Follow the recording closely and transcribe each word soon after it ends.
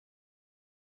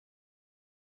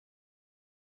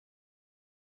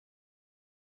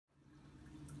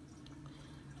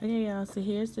Okay, y'all, so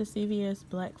here's the CVS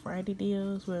Black Friday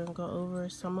deals. We're gonna go over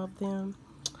some of them.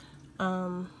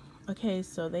 Okay,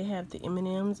 so they have the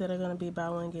M&Ms that are gonna be buy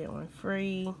one get one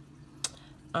free.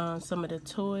 Some of the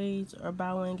toys are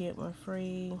buy one get one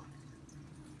free.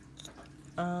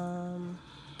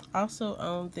 Also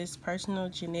on this personal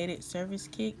genetic service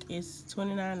kit is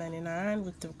 $29.99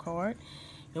 with the card,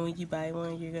 and when you buy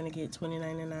one, you're gonna get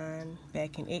 $20.99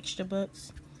 back in extra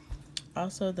bucks.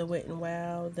 Also, the Wet n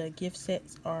Wild, the gift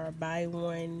sets are buy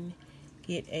one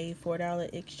get a $4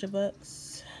 extra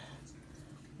bucks.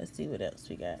 Let's see what else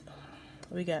we got.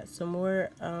 We got some more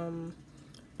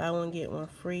buy one get one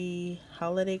free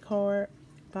holiday card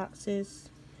boxes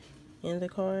in the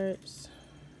cards.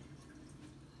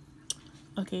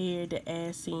 Okay, here the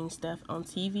as seen stuff on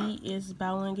TV is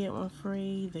buy one get one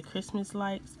free. The Christmas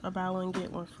lights are buy one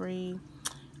get one free.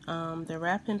 The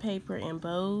wrapping paper and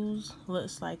bows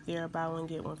looks like they're buy one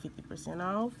get one 50%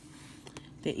 off.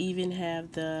 They even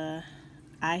have the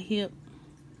iHip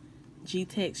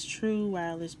G-Tex True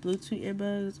wireless Bluetooth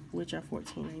earbuds, which are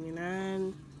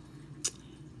 $14.99.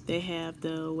 They have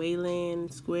the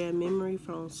Wayland Square Memory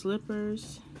Foam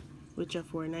slippers, which are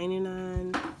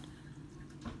 $4.99.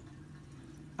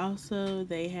 Also,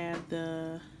 they have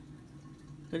the,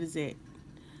 what is it?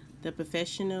 The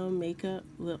Professional Makeup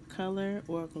Lip Color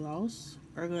or Gloss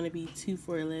are going to be 2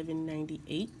 for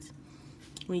 $11.98.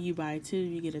 When you buy 2,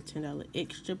 you get a $10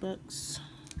 extra bucks.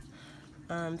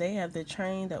 They have the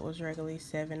train that was regularly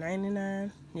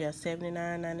 $7.99. Yeah,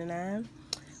 $79.99,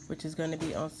 which is going to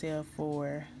be on sale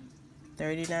for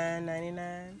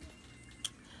 $39.99.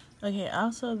 Okay,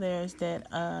 also there's that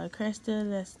Cresta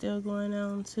that's still going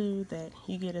on too, that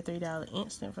you get a $3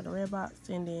 instant for the red box,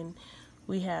 and then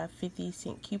we have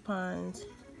 50-cent coupons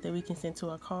that we can send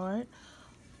to a card,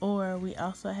 or we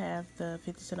also have the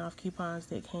 50% off coupons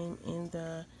that came in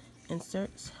the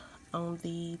inserts on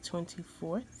the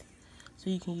 24th, so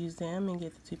you can use them and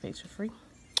get the toothpaste for free.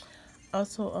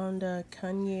 Also on the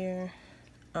Conair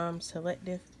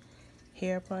selective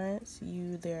hair appliance,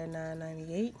 they're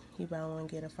 $9.98. You buy one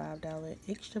get a $5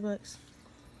 extra bucks.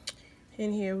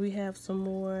 And here we have some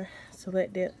more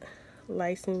selected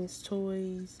licensed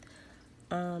toys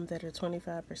that are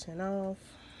 25% off.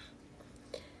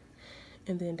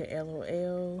 And then the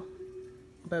LOL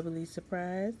Bubbly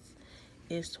Surprise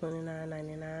is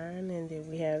 $29.99. And then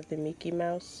we have the Mickey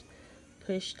Mouse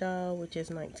Push Doll, which is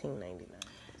 $19.99.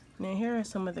 Now here are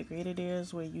some of the greater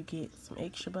deals where you get some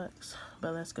extra bucks,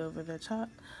 but let's go over the top.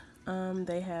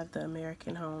 They have the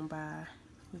American Home by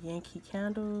Yankee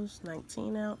Candles,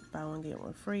 19 ounce, buy one get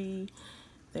one free.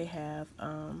 They have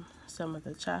some of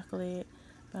the chocolate,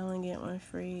 buy one get one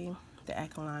free. The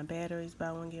Alkaline batteries,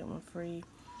 buy one get one free.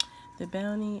 The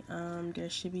Bounty, there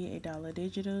should be $1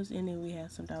 digitals, and then we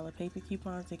have some dollar paper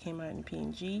coupons that came out in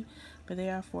P&G, but they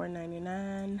are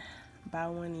 $4.99. Buy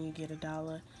one and you get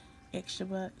 $1 extra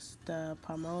bucks. The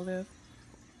Palmolive,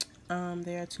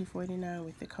 they are $2.49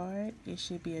 with the card. It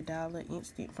should be $1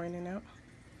 instant printing out.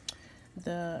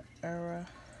 The Era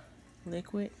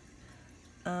Liquid,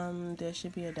 there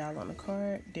should be $1 on the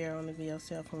card. They're on the VO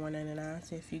sale for $1.99.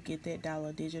 So if you get that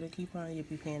 $1 digital coupon, you'll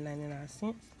be paying 99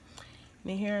 cents.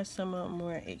 Then here are some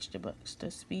more extra bucks. The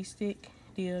Speed Stick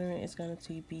deodorant is going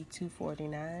to be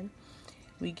 $2.49.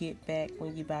 We get back,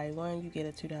 when you buy one, you get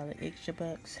a $2 extra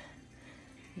bucks.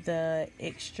 The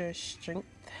Extra Strength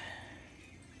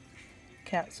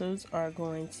capsules are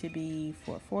going to be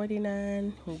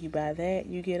 $4.49. When you buy that,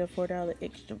 you get a $4.49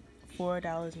 extra.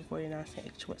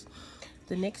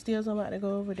 The next deals I'm about to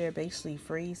go over, they're basically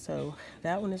free, so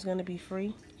that one is going to be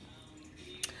free.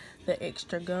 The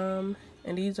Extra Gum,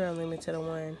 and these are limited to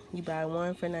one. You buy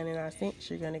one for 99 cents,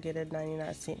 you're going to get a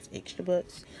 99 cents extra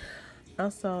bucks.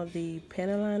 Also, the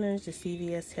Panaliners, the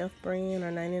CVS Health brand,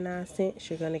 are 99 cents.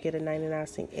 You're going to get a 99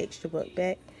 cent extra buck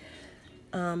back.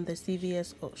 The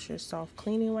CVS Ultra Soft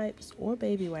Cleaning Wipes or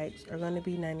Baby Wipes are going to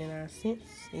be 99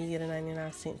 cents, and you get a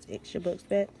 99 cents extra bucks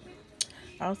back.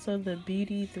 Also, the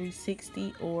Beauty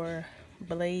 360 or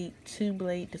Blade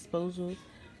 2-blade disposal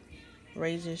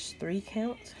razors 3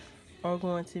 count are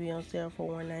going to be on sale for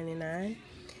 $1.99,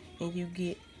 and you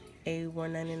get a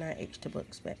 $1.99 extra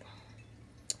bucks back.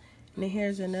 Now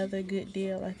here's another good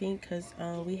deal, I think, because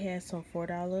we had some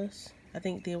 $4. I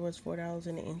think there was $4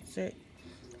 in the insert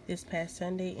this past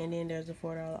Sunday, and then there's a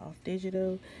 $4 off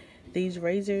digital. These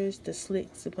razors, the Slick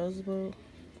Supposable,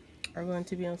 are going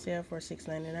to be on sale for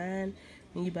 $6.99.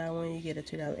 When you buy one, you get a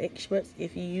 $2 extra.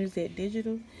 If you use that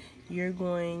digital, you're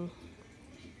going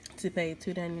to pay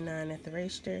 $2.99 at the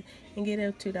register and get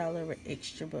a $2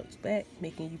 extra bucks back,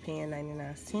 making you paying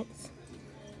 99 cents.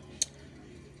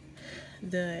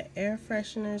 The air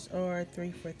fresheners are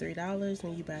 3 for $3.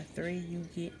 When you buy 3, you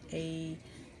get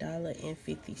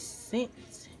 $1.50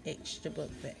 extra buck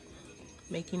back,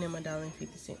 making them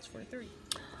 $1.50 for 3.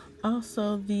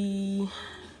 Also, the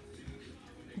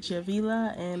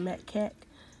Javila and Matcac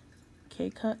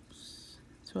K-Cups,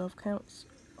 12 counts,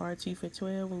 are 2 for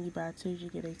 $12. When you buy 2, you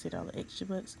get a $2 extra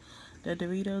bucks. The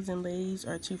Doritos and Lay's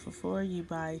are 2 for $4. You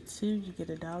buy 2, you get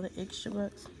 $1 extra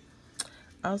bucks.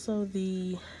 Also,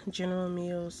 the General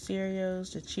Mills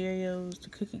cereals, the Cheerios, the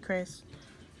Cookie Crisp,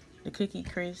 the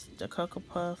Cocoa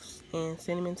Puffs, and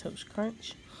Cinnamon Toast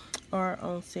Crunch are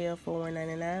on sale for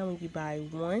 $1.99. When you buy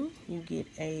 1, you get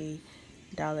a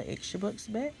 $1 extra bucks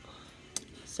back.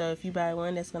 So if you buy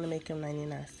 1, that's going to make them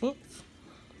 99 cents.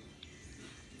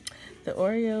 The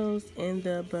Oreos and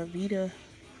the Belvita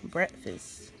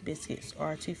breakfast biscuits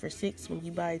are 2 for $6. When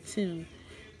you buy 2,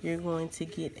 you're going to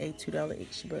get a $2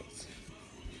 extra bucks.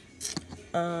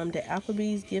 The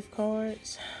Applebee's gift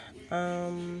cards,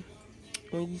 when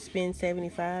you spend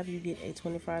 $75, you get a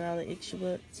 $25 extra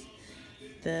bucks.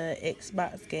 The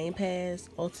Xbox Game Pass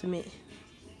Ultimate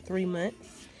 3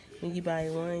 months. When you buy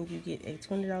 1, you get a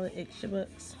 $20 extra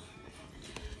bucks.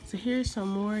 So here's some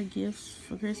more gifts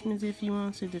for Christmas if you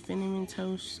want to. The Cinnamon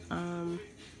Toast.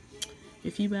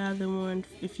 If you buy the one,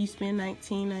 if you spend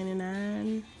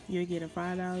 $19.99, you'll get a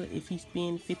 $5. If you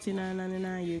spend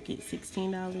 $59.99, you'll get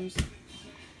 $16.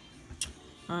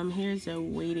 Here's a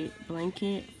weighted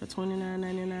blanket for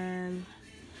 $29.99.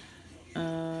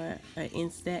 An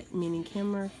Instax mini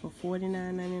camera for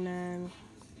 $49.99.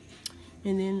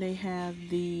 And then they have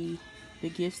the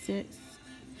gift sets.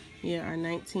 Yeah, are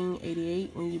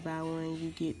 $19.88. When you buy one, you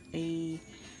get a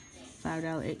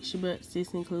 $5 extra bucks.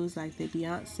 This includes like the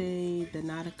Beyonce, the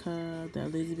Nautica, the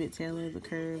Elizabeth Taylor, the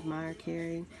Curve, Mariah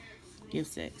Carey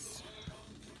gift sets.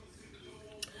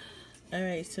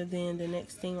 Alright, so then the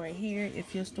next thing right here,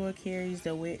 if your store carries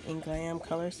the Wet and Glam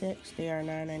color sets, they are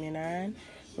 $9.99.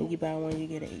 When you buy one, you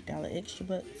get an $8 extra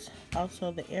bucks.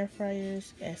 Also, the air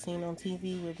fryers, as seen on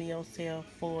TV, will be on sale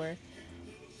for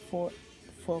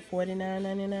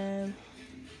 $49.99.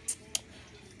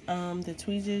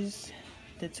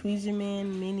 The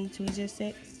Tweezerman mini tweezer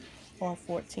sets are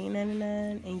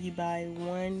 $14.99, and you buy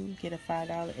 1, get a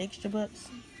 $5 extra bucks.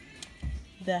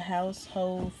 The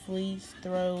household fleece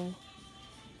throw,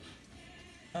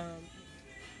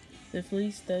 the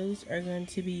fleece throws are going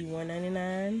to be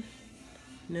 $1.99.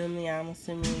 Normally, I'm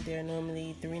assuming they're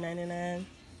normally $3.99.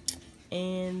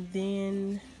 And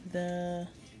then the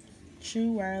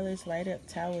True Wireless Light Up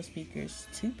Tower Speakers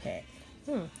 2-pack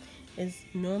is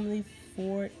normally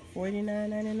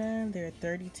 $49.99. They're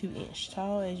 32-inch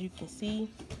tall, as you can see.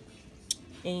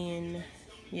 And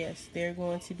yes, they're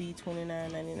going to be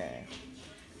 $29.99.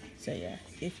 So yeah,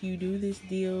 if you do this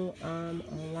deal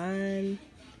online,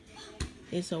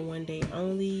 it's a 1 day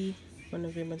only for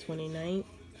November 29th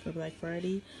for Black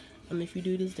Friday. If you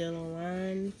do this deal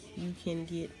online, you can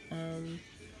get $20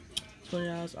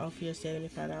 off your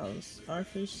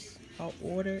 $75 off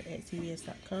order at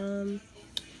CVS.com,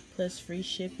 plus free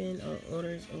shipping on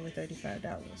orders over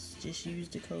 $35. Just use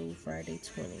the code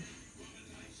Friday20.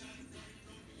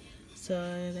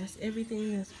 So that's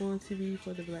everything that's going to be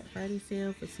for the Black Friday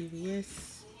sale for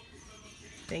CVS.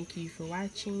 Thank you for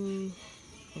watching,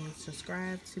 and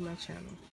subscribe to my channel.